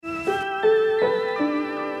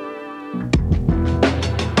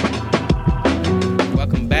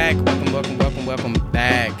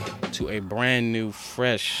to a brand new,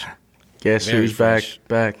 fresh, Guess who's back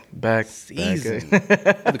season.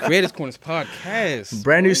 The Creators Corners podcast.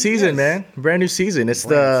 Brand new season, man. Brand new season. It's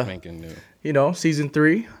spanking new. Season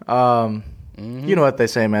 3. You know what they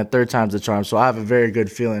say, man. Third time's the charm. So I have a very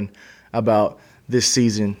good feeling about this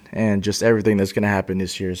season and just everything that's going to happen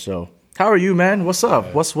this year. So how are you, man? What's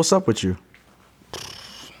up? What's up with you?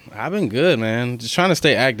 I've been good, man. Just trying to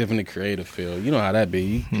stay active in the creative field. You know how that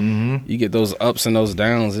be. You get those ups and those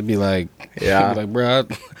downs. It'd be like, bro,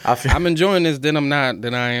 I'm enjoying this. Then I'm not.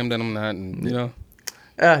 Then I am. Then I'm not. And, you know.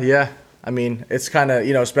 Yeah. I mean, it's kind of,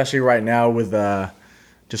 especially right now with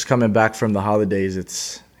just coming back from the holidays.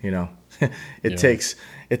 It's takes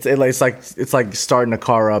it's like starting a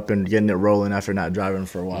car up and getting it rolling after not driving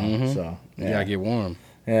for a while. So you gotta get warm.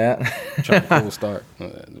 Yeah. Try a cool start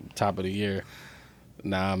top of the year.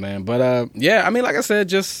 Nah, man. But I mean, like I said,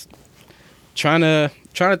 just trying to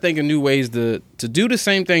think of new ways to do the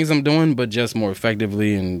same things I'm doing, but just more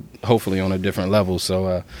effectively and hopefully on a different level.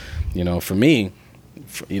 So, for me,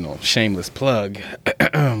 shameless plug,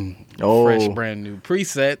 fresh brand new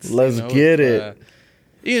presets. Let's get it.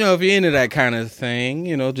 If you're into that kind of thing,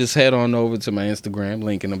 just head on over to my Instagram,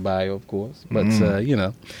 link in the bio, of course. But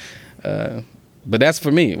but that's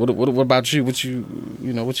for me. What about you? What you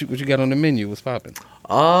got on the menu? What's popping?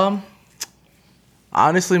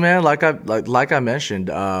 Honestly, man, like I mentioned,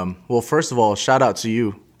 well, first of all, shout out to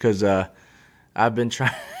you because I've been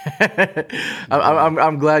trying.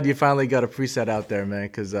 I'm glad you finally got a preset out there, man.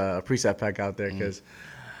 Because a preset pack out there, because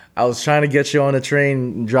I was trying to get you on the train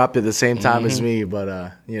and dropped it at the same time as me,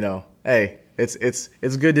 but hey,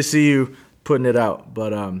 it's good to see you putting it out,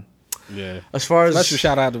 but yeah. As far as special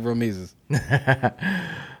shout out to Ramizes.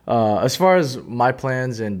 As far as my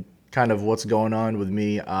plans and kind of what's going on with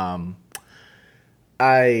me,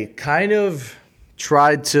 I kind of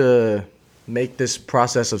tried to make this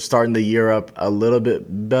process of starting the year up a little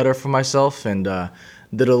bit better for myself and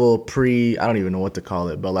did a little I don't even know what to call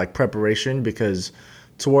it, but like preparation, because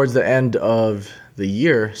towards the end of the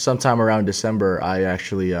year, sometime around December, I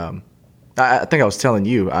actually, I think I was telling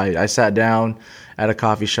you, I sat down at a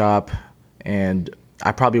coffee shop and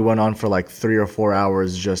I probably went on for like 3 or 4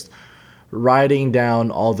 hours just writing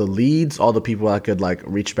down all the leads, all the people I could like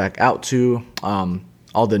reach back out to,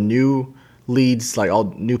 all the new leads, like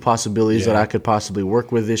all new possibilities that I could possibly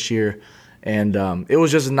work with this year. And it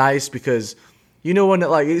was just nice because, when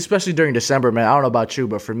especially during December, man, I don't know about you,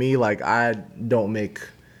 but for me, like I don't make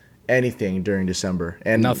anything during December,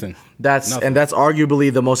 and nothing. That's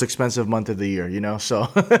arguably the most expensive month of the year, So,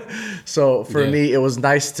 so for me, it was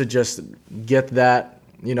nice to just get that,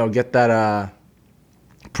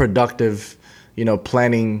 productive,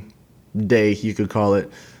 planning day, you could call it,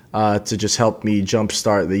 to just help me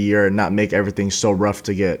jumpstart the year and not make everything so rough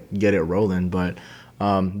to get it rolling. But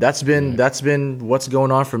that's been what's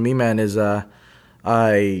going on for me, man. Is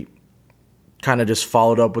I kind of just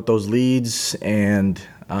followed up with those leads, and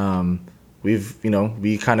we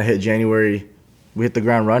kind of hit January. We hit the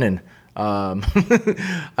ground running.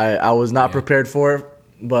 I was not prepared for it,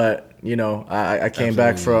 but I came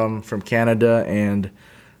back from Canada, and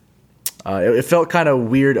it felt kind of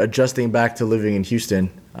weird adjusting back to living in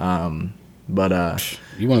Houston. But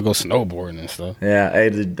you want to go snowboarding and stuff? Yeah, hey,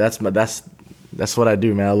 that's what I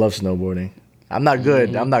do, man. I love snowboarding. I'm not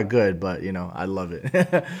good. I'm not good, but I love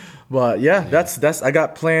it. But yeah, that's. I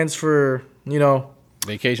got plans for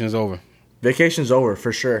Vacation's over. Vacation's over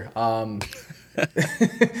for sure. And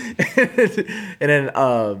then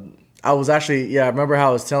I was actually, I remember how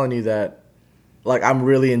I was telling you that, like, I'm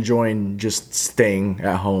really enjoying just staying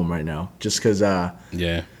at home right now, just because,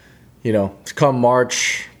 come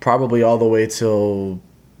March, probably all the way till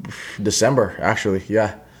December, actually,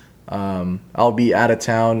 I'll be out of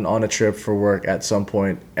town on a trip for work at some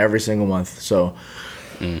point every single month. So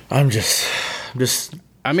I'm just.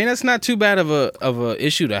 I mean, that's not too bad of a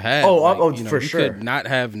issue to have. For sure. You could not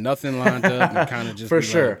have nothing lined up and kind of just for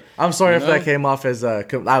sure. Like, I'm sorry if that came off as I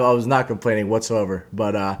was not complaining whatsoever,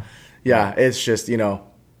 but it's just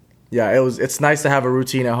it's nice to have a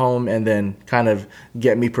routine at home and then kind of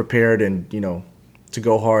get me prepared and to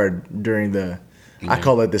go hard during the I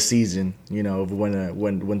call it the season,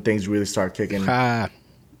 when things really start kicking. The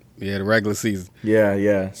regular season.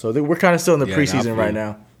 Yeah. So we're kind of still in the preseason right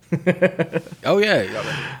now. Oh yeah.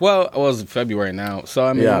 Well, it was February now, so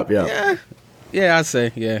I mean, yeah, I'd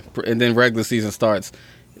say and then regular season starts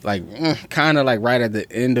like kind of like right at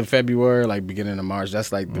the end of February, like beginning of March.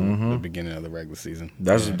 That's like the beginning of the regular season.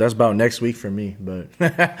 That's about next week for me, but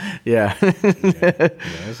yeah,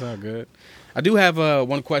 it's all good. I do have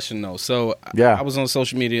one question though. So I was on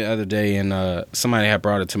social media the other day, and somebody had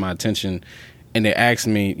brought it to my attention. and they asked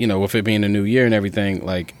me, you know, with it being a new year and everything,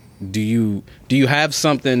 like, do you have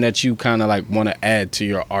something that you kind of like want to add to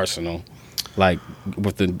your arsenal, like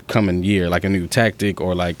with the coming year, like a new tactic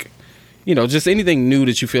or like, you know, just anything new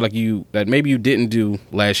that you feel like that maybe you didn't do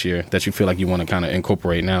last year that you feel like you want to kind of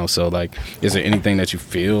incorporate now? So like, is there anything that you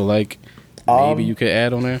feel like maybe you could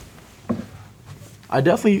add on there? I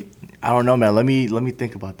don't know, man. Let me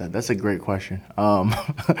think about that. That's a great question.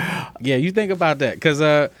 Yeah, you think about that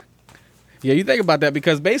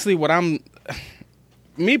because basically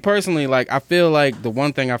me personally, like, I feel like the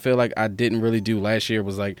one thing I feel like I didn't really do last year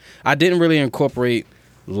was like I didn't really incorporate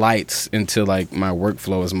lights into like my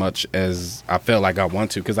workflow as much as I felt like I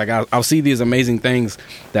want to, because like I'll see these amazing things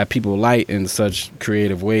that people light in such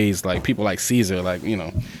creative ways, like people like Caesar, like, you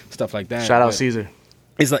know, stuff like that. Shout out Caesar.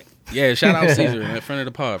 It's like, yeah, shout out Caesar, man, friend of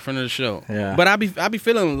the pod, friend of the show. Yeah. But I be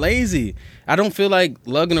feeling lazy. I don't feel like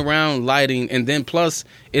lugging around lighting, and then plus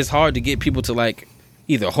it's hard to get people to like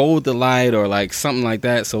either hold the light or like something like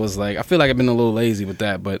that. So it's like I feel like I've been a little lazy with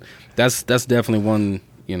that, but that's definitely one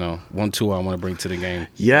tool I want to bring to the game.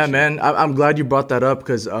 Yeah, man. I'm glad you brought that up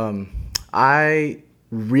because I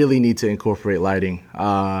really need to incorporate lighting.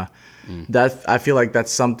 That I feel like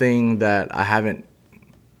that's something that I haven't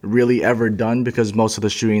really ever done, because most of the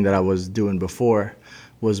shooting that I was doing before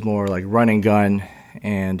was more like run and gun,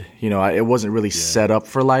 and you know, it wasn't really set up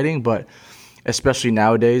for lighting. But especially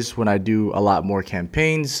nowadays when I do a lot more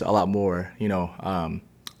campaigns, a lot more, you know,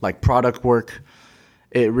 like product work,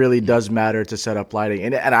 it really does matter to set up lighting.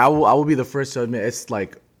 And I will be the first to admit, it's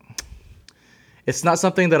like, it's not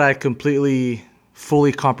something that I completely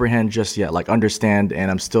fully comprehend just yet, like understand, and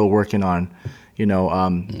I'm still working on, you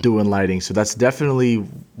know, doing lighting. So that's definitely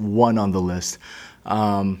one on the list,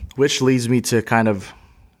 which leads me to kind of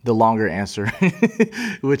the longer answer,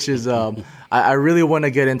 which is I really want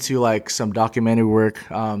to get into like some documentary work,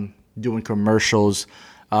 doing commercials,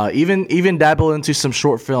 even dabble into some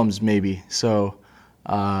short films maybe. So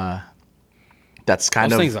that's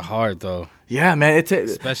kind Those of, things are hard though. Yeah, man.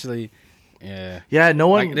 Especially, yeah. Yeah, no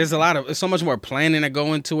one. Like, there's so much more planning that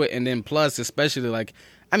go into it, and then plus, especially like,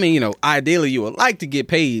 I mean, you know, ideally you would like to get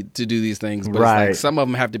paid to do these things, but right. It's like some of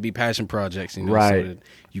them have to be passion projects, you know, right. so that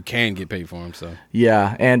you can get paid for them. So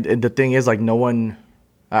yeah, and the thing is, like, no one,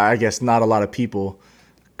 I guess, not a lot of people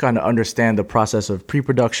kind of understand the process of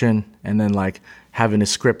pre-production, and then like having to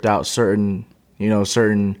script out certain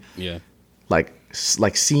yeah, like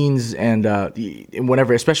scenes, and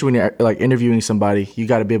whenever, especially when you're like interviewing somebody, you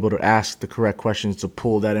got to be able to ask the correct questions to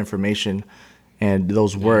pull that information and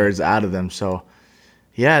those words out of them. So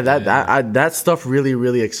yeah, that stuff really,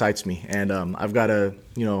 really excites me. And I've got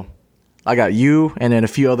I got you and then a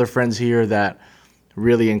few other friends here that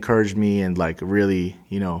really encouraged me and like really,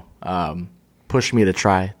 pushed me to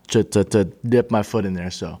try to dip my foot in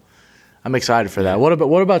there. So I'm excited for that. What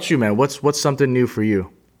about you, man? What's something new for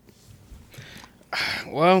you?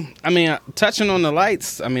 Well, I mean, touching on the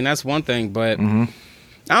lights, I mean, that's one thing, but I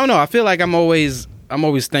don't know. I feel like I'm always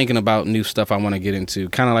thinking about new stuff I want to get into,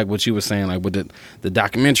 kind of like what you were saying, like with the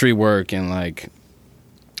documentary work and like,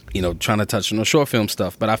 you know, trying to touch on the short film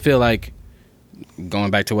stuff. But I feel like,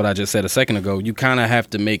 going back to what I just said a second ago, you kind of have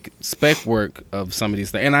to make spec work of some of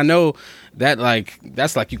these things. And I know that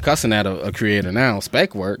that's like you cussing at a creator now.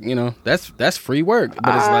 Spec work, you know, that's free work.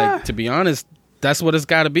 But it's like, to be honest, that's what it's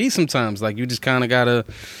got to be sometimes. Like, you just kind of got to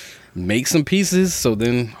make some pieces so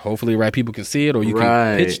then hopefully the right people can see it, or you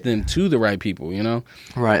can pitch them to the right people, you know?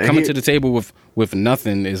 Right. Coming to the table with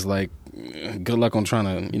nothing is like, good luck on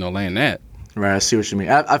trying to, land that. Right. I see what you mean.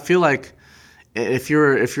 I feel like if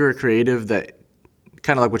you're a creative that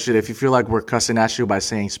kind of like what you did, if you feel like we're cussing at you by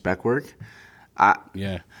saying spec work, I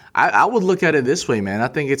would look at it this way, man. I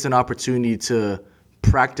think it's an opportunity to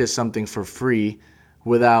practice something for free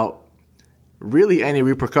without really any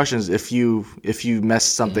repercussions if you mess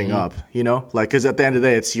something up, you know? Like, because at the end of the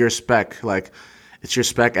day, it's your spec. Like, it's your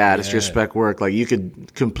spec ad, it's your spec work. Like, you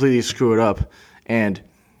could completely screw it up, and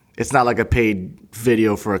it's not like a paid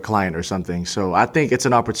video for a client or something. So I think it's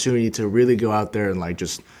an opportunity to really go out there and like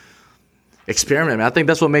just experiment, man. I think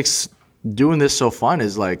that's what makes doing this so fun,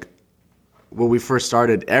 is like when we first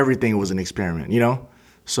started, everything was an experiment, you know?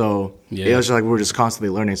 So it was just like we were just constantly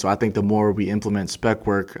learning. So I think the more we implement spec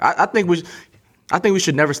work, I think we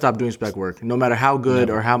should never stop doing spec work, no matter how good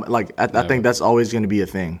or how like. I think that's always going to be a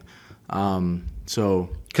thing. So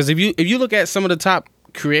because if you look at some of the top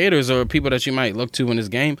creators or people that you might look to in this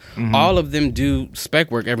game, all of them do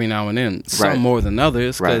spec work every now and then. Some more than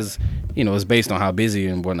others, because it's based on how busy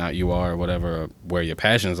and whatnot you are, or whatever, or where your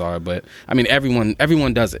passions are. But I mean,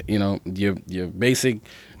 everyone does it. You know, your basic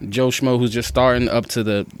Joe Schmo who's just starting up to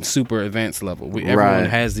the super advanced level. Everyone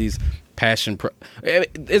has these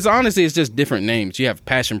It's honestly, it's just different names. You have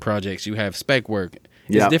passion projects, you have spec work.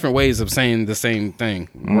 It's different ways of saying the same thing.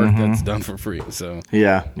 Work that's done for free. So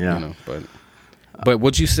yeah. But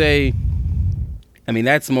would you say? I mean,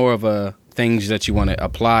 that's more of a things that you want to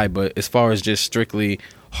apply. But as far as just strictly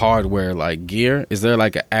hardware, like gear, is there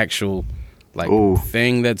like an actual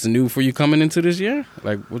thing that's new for you coming into this year?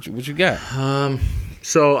 Like what you got?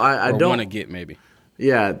 So I don't want to get maybe.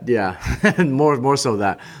 Yeah, more so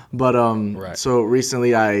that. But So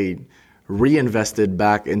recently I reinvested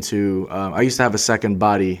back into. I used to have a second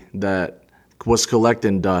body that was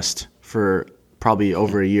collecting dust for probably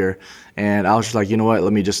over a year, and I was just like, you know what?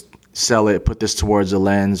 Let me just sell it, put this towards a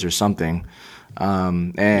lens or something.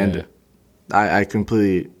 I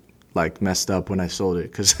completely messed up when I sold it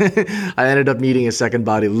because I ended up needing a second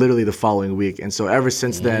body literally the following week, and so ever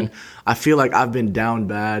since then, I feel like I've been down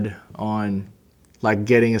bad on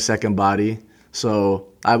getting a second body. So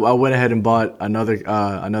I went ahead and bought another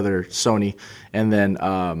Sony, and then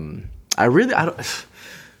I don't.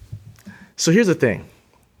 So here's the thing.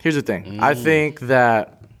 I think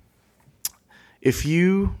that if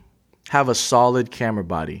you have a solid camera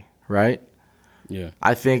body, right? Yeah.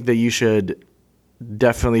 I think that you should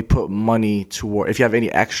definitely put money toward. If you have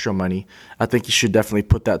any extra money, I think you should definitely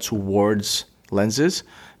put that towards lenses,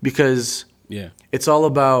 because it's all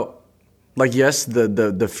about yes,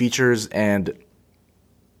 the features and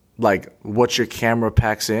what your camera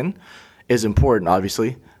packs in is important,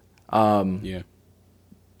 obviously.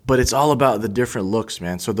 But it's all about the different looks,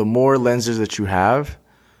 man. So the more lenses that you have,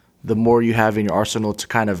 the more you have in your arsenal to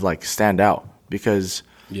kind of stand out, because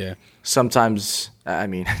sometimes, I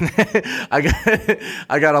mean, I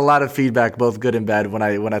got a lot of feedback, both good and bad, when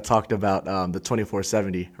I talked about the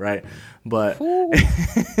 2470, right? But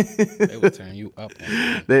they were tearing you up.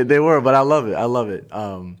 They were, but I love it.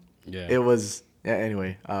 It was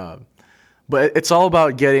anyway. But it's all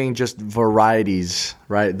about getting just varieties,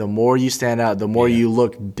 right? The more you stand out, the more you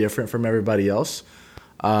look different from everybody else.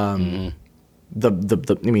 The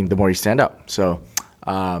more you stand out. So,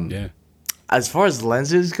 as far as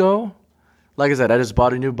lenses go, like I said, I just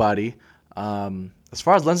bought a new body. As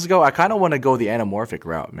far as lenses go, I kind of want to go the anamorphic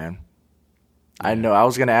route, man. I know I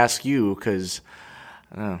was gonna ask you because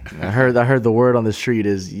I heard the word on the street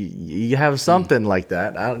is you have something like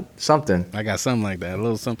that. Something. I got something like that. A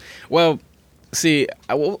little something. Well, see,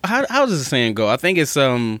 how does the saying go? I think it's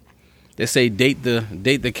they say date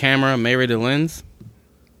the camera, marry the lens.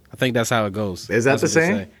 I think that's how it goes. Is that the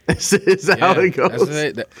saying? Is that how it goes?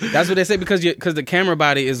 That's what they say, because the camera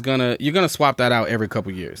body you're gonna swap that out every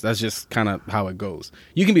couple years. That's just kind of how it goes.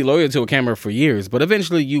 You can be loyal to a camera for years, but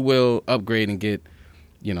eventually you will upgrade and get,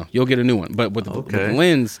 you'll get a new one. But with the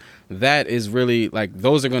lens, that is really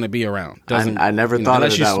those are going to be around. I never thought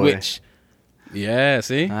of it that way. Yeah,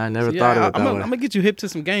 see? I never thought of it that way. I'm going to get you hip to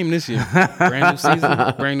some game this year. Brand new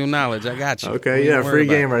season, brand new knowledge. I got you. Okay, free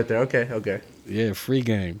game right there. Okay. Yeah, free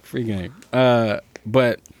game.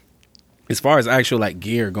 But as far as actual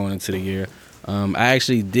gear going into the year, I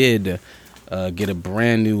actually did get a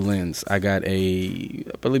brand new lens. I got I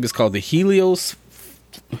believe it's called the Helios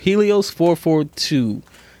 442.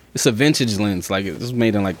 It's a vintage lens. It was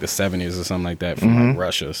made in the 70s or something like that from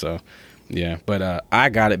Russia. So yeah, but I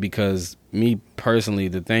got it because me personally,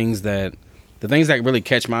 the things that really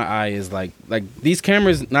catch my eye is these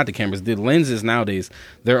cameras, not the cameras, the lenses nowadays,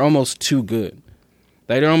 they're almost too good.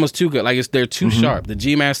 They're almost too good. They're too sharp. The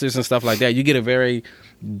G Masters and stuff like that, you get a very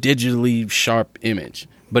digitally sharp image.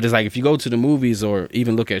 But it's if you go to the movies or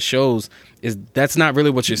even look at shows, that's not really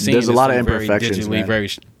what you're seeing. There's a lot of imperfections, man.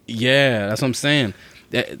 That's what I'm saying.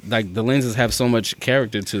 The lenses have so much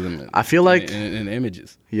character to them. I feel in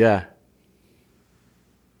images. Yeah.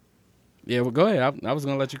 Yeah, well, go ahead. I was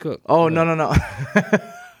gonna let you cook. Oh, no.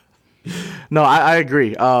 No, I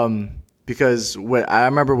agree. Because I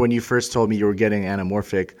remember when you first told me you were getting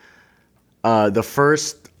anamorphic, the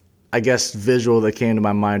first, I guess, visual that came to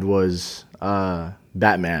my mind was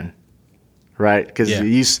Batman, right? Because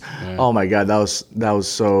oh my God, that was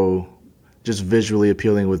so just visually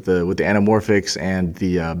appealing with the anamorphics and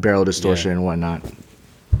the barrel distortion and whatnot.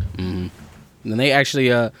 Mm-hmm. And they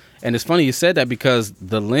actually, and it's funny you said that, because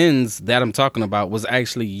the lens that I'm talking about was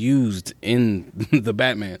actually used in the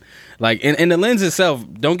Batman. And the lens itself,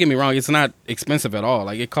 don't get me wrong, it's not expensive at all.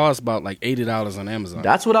 It costs about $80 on Amazon.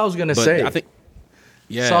 That's what I was gonna say. I think,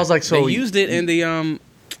 So I was they used it in the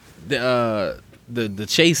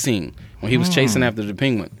chase scene when he was chasing after the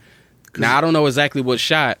penguin. Now I don't know exactly what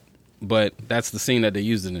shot, but that's the scene that they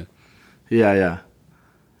used it in. Yeah.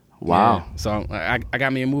 Wow. Yeah. So I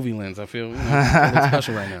got me a movie lens. I feel, it looks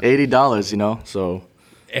special right now. $80, so.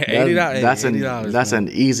 $80. That's an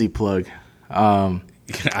easy plug. I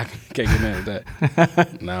can't get mad at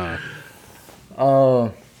that. Nah.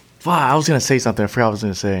 I was gonna say something. I forgot what I was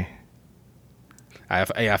gonna say. I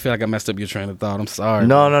feel like I messed up your train of thought. I'm sorry.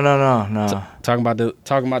 No. Talking about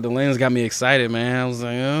the lens got me excited, man. I was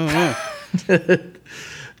like, oh.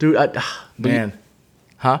 Dude, man.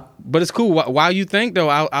 Huh? But it's cool. While you think, though,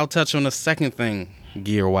 I'll touch on the second thing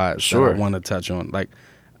gear-wise that I want to touch on. Like,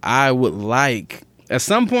 I would like, at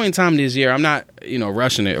some point in time this year, I'm not,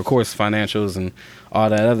 rushing it. Of course, financials and all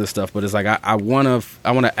that other stuff. But it's like I want to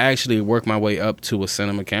actually work my way up to a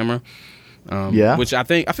cinema camera. Which I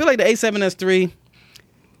feel like the A7S III,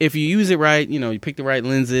 if you use it right, you pick the right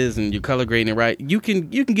lenses and you're color grading it right, you can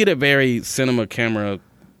get a very cinema camera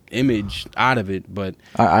image out of it. But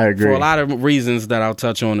I agree. For a lot of reasons that I'll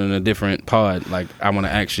touch on in a different pod, like I want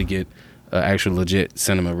to actually get an actual legit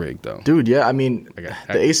cinema rig, though. Dude, yeah, I mean, the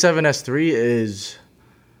A7S III is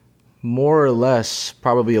more or less,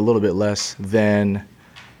 probably a little bit less than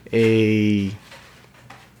a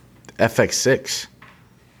FX6.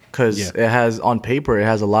 Because it has, on paper, it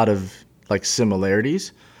has a lot of like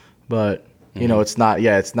similarities, but it's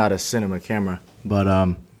not a cinema camera. But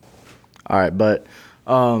all right, but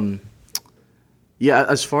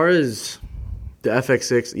as far as the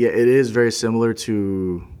FX6, it is very similar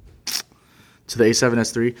to the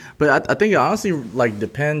A7S III. But I think it honestly like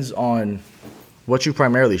depends on what you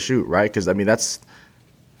primarily shoot, right? Because I mean that's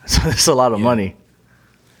a lot of money.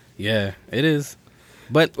 Yeah, it is.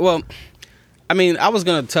 But well, I mean, I was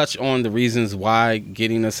going to touch on the reasons why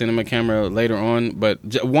getting a cinema camera later on, but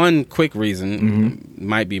one quick reason,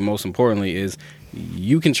 might be most importantly, is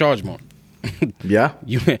you can charge more. Yeah,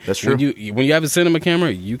 that's true. When you have a cinema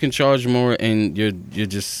camera, you can charge more, and you're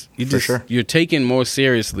taken more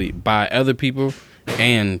seriously by other people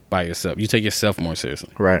and by yourself. You take yourself more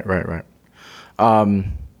seriously. Right.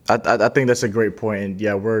 I think that's a great point, and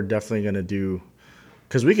yeah, we're definitely going to do.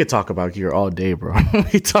 Because we could talk about gear all day, bro.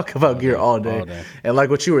 We talk about gear all day. And like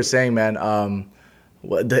what you were saying, man,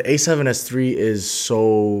 the A7S III is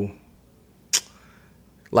so,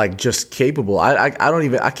 like, just capable. I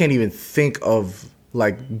can't even think of,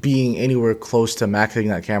 like, being anywhere close to maxing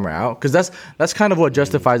that camera out. Because that's kind of what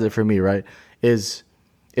justifies it for me, right? Is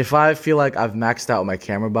if I feel like I've maxed out my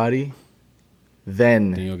camera body,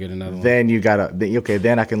 then you'll get another one. Then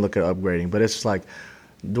I can look at upgrading. But it's just like,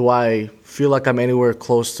 do I feel like I'm anywhere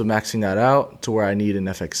close to maxing that out to where I need an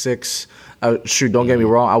FX6? Don't get me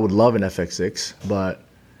wrong, I would love an FX6, but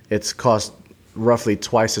it's cost roughly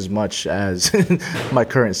twice as much as my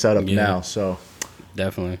current setup now. So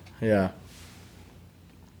definitely. Yeah.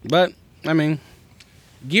 But, I mean,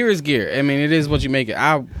 gear is gear. I mean, it is what you make it.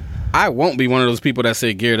 I won't be one of those people that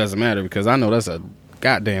say gear doesn't matter, because I know that's a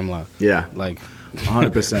goddamn lie. Yeah. Like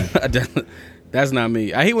 100%. That's not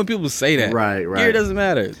me. I hate when people say that. Right. Gear doesn't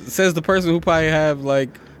matter. Says the person who probably have like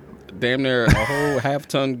damn near a whole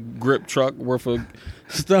half-ton grip truck worth of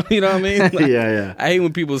stuff. You know what I mean? Like, yeah. I hate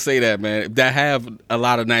when people say that, man. That have a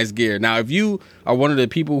lot of nice gear. Now, if you are one of the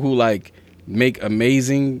people who like make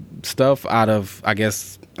amazing stuff out of, I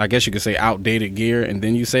guess you could say outdated gear, and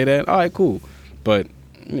then you say that, all right, cool. But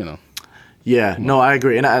Yeah. No, I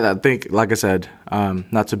agree, and I think, like I said,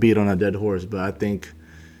 not to beat on a dead horse, but I think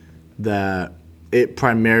that it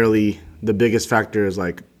primarily, the biggest factor is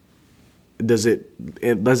like, does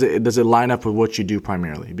it line up with what you do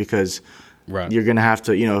primarily? Because you're gonna have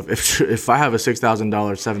to, if I have a $6,000,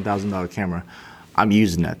 $7,000 camera, I'm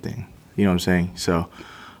using that thing. You know what I'm saying? So,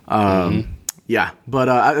 yeah. But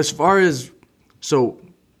as far as, so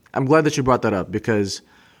I'm glad that you brought that up, because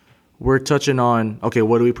we're touching on, okay,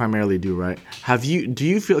 what do we primarily do, right? Do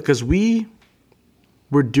you feel, because we're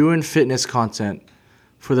doing fitness content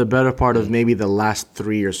for the better part of maybe the last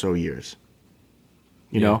 3 or so years.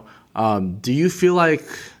 You know? Do you feel like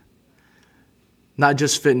not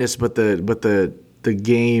just fitness, but the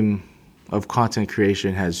game of content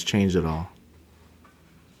creation has changed at all?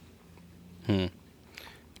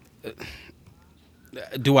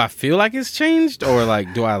 Do I feel like it's changed, or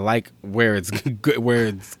like do I like where it's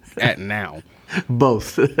at now?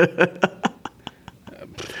 Both.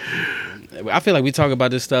 I feel like we talk about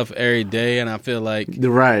this stuff every day, and I feel like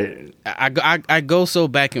I go so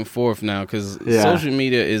back and forth now, because social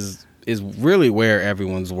media is really where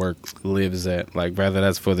everyone's work lives at, like whether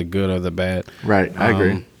that's for the good or the bad. Right, I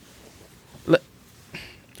agree.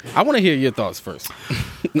 I want to hear your thoughts first.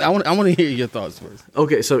 I want to hear your thoughts first.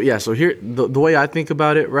 Okay, so here the way I think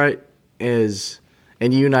about it, right, is,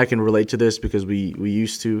 and you and I can relate to this because we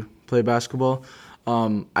used to play basketball.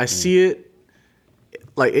 I see it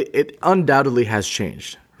like it undoubtedly has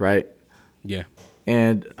changed, right? Yeah.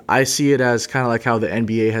 And I see it as kind of like how the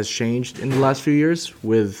NBA has changed in the last few years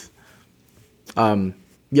with I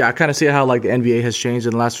kind of see how like the NBA has changed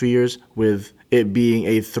in the last few years with it being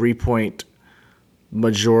a 3-point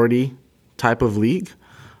majority type of league.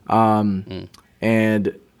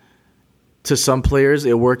 And to some players,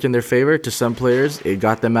 it worked in their favor. To some players, it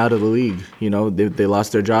got them out of the league. You know, they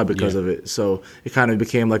lost their job because of it. So it kind of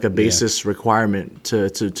became like a basis requirement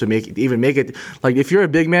to make it. Like if you're a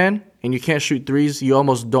big man and you can't shoot threes, you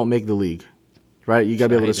almost don't make the league, right? You got to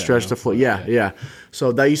be able to stretch the floor. Yeah.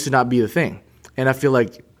 So that used to not be the thing. And I feel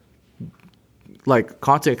like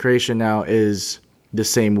content creation now is the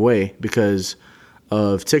same way because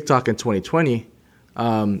of TikTok in 2020.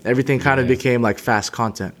 Everything kind of became like fast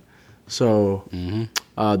content. So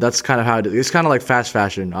that's kind of how it is. It's kind of like fast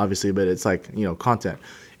fashion, obviously, but it's like, you know, content.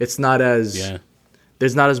 It's not as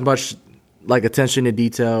there's not as much like attention to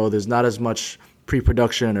detail. There's not as much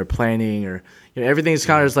pre-production or planning or, you know, everything's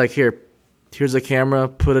kind of just like, here's a camera,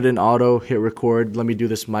 put it in auto, hit record. Let me do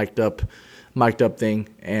this mic'd up thing,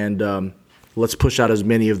 and let's push out as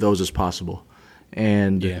many of those as possible.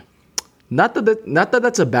 And not that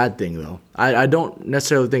that's a bad thing though. I don't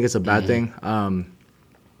necessarily think it's a bad thing.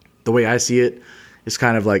 The way I see it, it's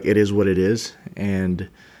kind of like it is what it is. And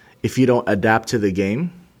if you don't adapt to the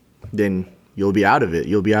game, then you'll be out of it.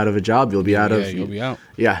 You'll be out of a job. You'll be out.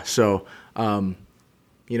 Yeah. So,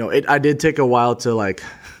 you know, I did take a while to like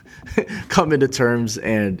come into terms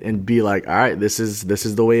and be like, all right, this is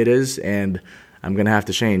the way it is, and I'm gonna have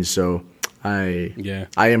to change. So I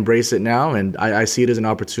embrace it now, and I see it as an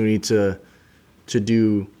opportunity to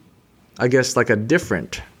do, I guess, like a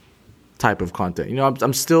different type of content. You know,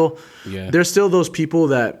 I'm still there's still those people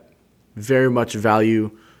that very much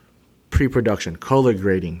value pre-production, color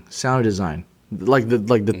grading, sound design, like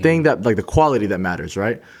the thing that like the quality that matters,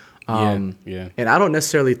 right? And I don't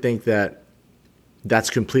necessarily think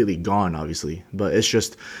that's completely gone, obviously, but it's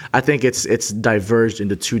just I think it's diverged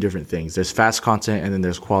into two different things. There's fast content and then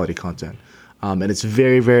there's quality content, and it's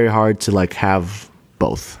very, very hard to like have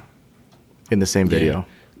both in the same video.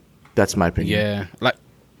 That's my opinion. Yeah, like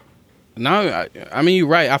no, I mean you're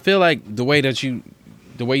right. I feel like the way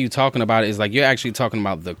you're talking about it is like you're actually talking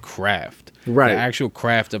about the craft, right? The actual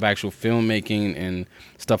craft of actual filmmaking and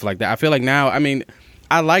stuff like that. I feel like now, I mean,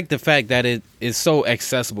 I like the fact that it is so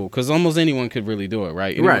accessible because almost anyone could really do it,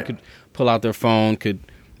 right? Anyone could pull out their phone, could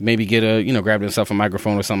maybe get grab themselves a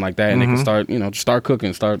microphone or something like that, and they can start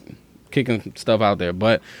cooking, start kicking stuff out there.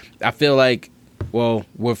 But I feel like, well,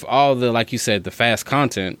 with all the, like you said, the fast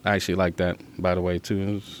content, I actually like that, by the way,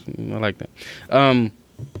 too. I like that.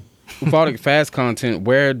 With all the fast content,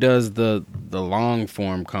 where does the long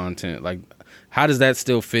form content, like, how does that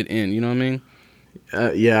still fit in? You know what I mean?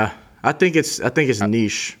 I think it's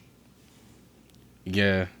niche.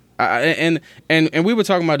 Yeah. And we were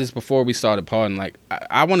talking about this before we started podding. Like,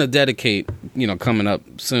 I want to dedicate, coming up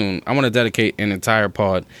soon, I want to dedicate an entire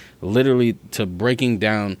pod literally to breaking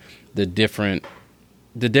down the different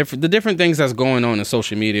things that's going on in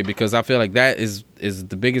social media, because I feel like that is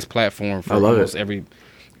the biggest platform for almost every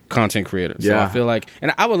content creator. So I feel like,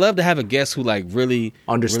 and I would love to have a guest who like really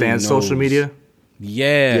understands social media.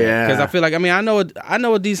 Yeah, because I feel like, I mean, I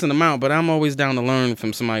know a decent amount, but I'm always down to learn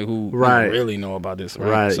from somebody who really know about this.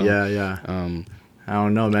 Right. So, I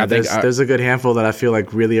don't know, man. There's a good handful that I feel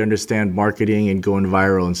like really understand marketing and going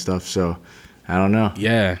viral and stuff. So I don't know.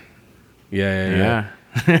 Yeah.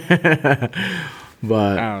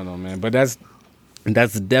 But I don't know, man. But that's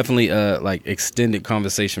definitely a like extended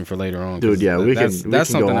conversation for later on. Dude, yeah,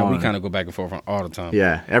 that's something that we kind of go back and forth on all the time.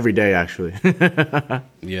 Yeah, every day actually.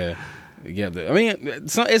 Yeah. I mean,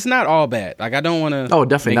 it's not all bad. Like, I don't want to. Oh,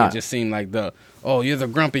 definitely not. It just seem like you're the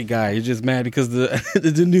grumpy guy. You're just mad because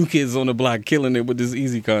the new kids on the block killing it with this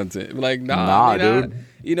easy content. Like, nah,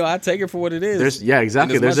 dude. I take it for what it is.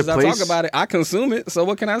 Exactly. And as much as I talk about it, I consume it. So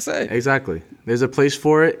what can I say? Exactly. There's a place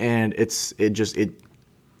for it, and it's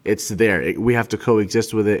there. We have to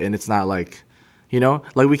coexist with it, and it's not like,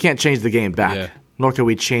 like we can't change the game back. Nor can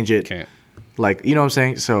we change it. Can't. Like, you know what I'm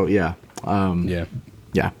saying? So yeah. Yeah.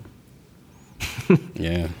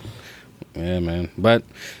 Yeah, man. But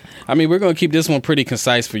I mean, we're gonna keep this one pretty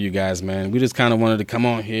concise for you guys, man. We just kind of wanted to come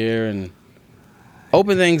on here and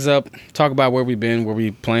open things up, talk about where we've been, where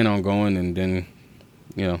we plan on going, and then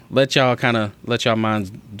let y'all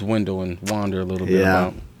minds dwindle and wander a little bit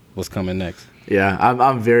about what's coming next. Yeah,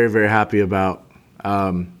 I'm very, very happy about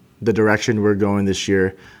the direction we're going this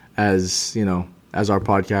year as our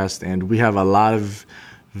podcast, and we have a lot of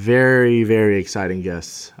very, very exciting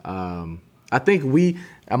guests. I think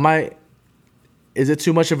is it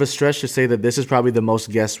too much of a stretch to say that this is probably the most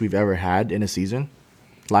guests we've ever had in a season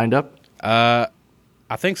lined up?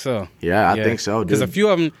 I think so. Yeah, I think so, dude. Because a few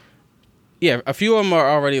of them are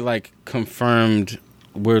already like confirmed.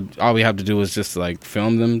 All we have to do is just like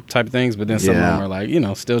film them type of things. But then some of them are like,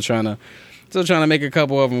 still trying to make a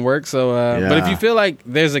couple of them work. So, but if you feel like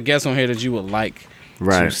there's a guest on here that you would like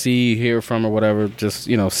to see, hear from, or whatever, just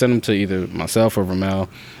send them to either myself or Ramel,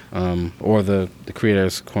 or the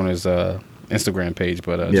Creators Corners Instagram page.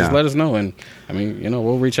 But just let us know, and I mean,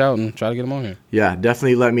 we'll reach out and try to get them on here. Yeah,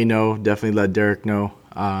 definitely let me know. Definitely let Derek know.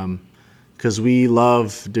 Because we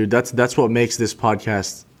love, dude, that's what makes this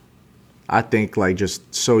podcast, I think, like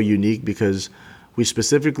just so unique, because we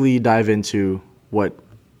specifically dive into what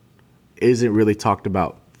isn't really talked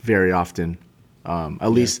about very often, at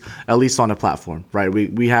least on a platform, right?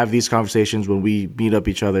 We have these conversations when we meet up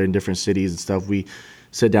each other in different cities and stuff. We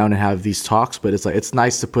sit down and have these talks, but it's like it's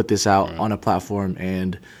nice to put this out on a platform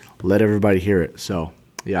and let everybody hear it. So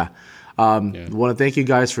yeah. Want to thank you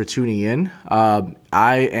guys for tuning in.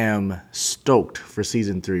 I am stoked for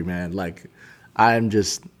season 3, man. Like, I'm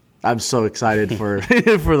so excited for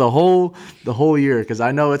for the whole year, because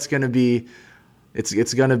I know it's gonna be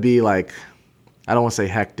like, I don't want to say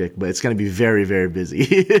hectic, but it's gonna be very, very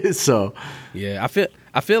busy. So yeah,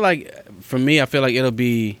 I feel like for me, I feel like it'll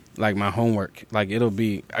be like my homework. Like it'll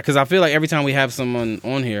be, because I feel like every time we have someone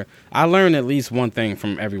on here, I learn at least one thing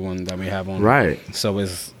from everyone that we have on. Right.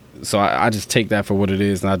 So I just take that for what it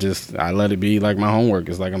is, and I let it be like my homework.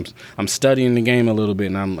 It's like I'm studying the game a little bit,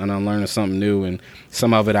 and I'm learning something new, and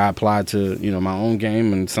some of it I apply to my own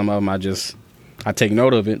game, and some of them I take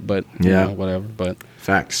note of it, but whatever. But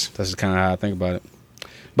facts. That's just kind of how I think about it.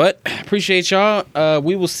 But appreciate y'all.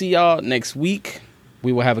 We will see y'all next week.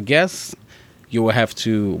 We will have a guest. You will have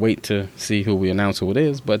to wait to see who we announce who it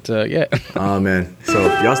is. But yeah. Oh man. So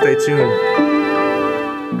y'all stay tuned.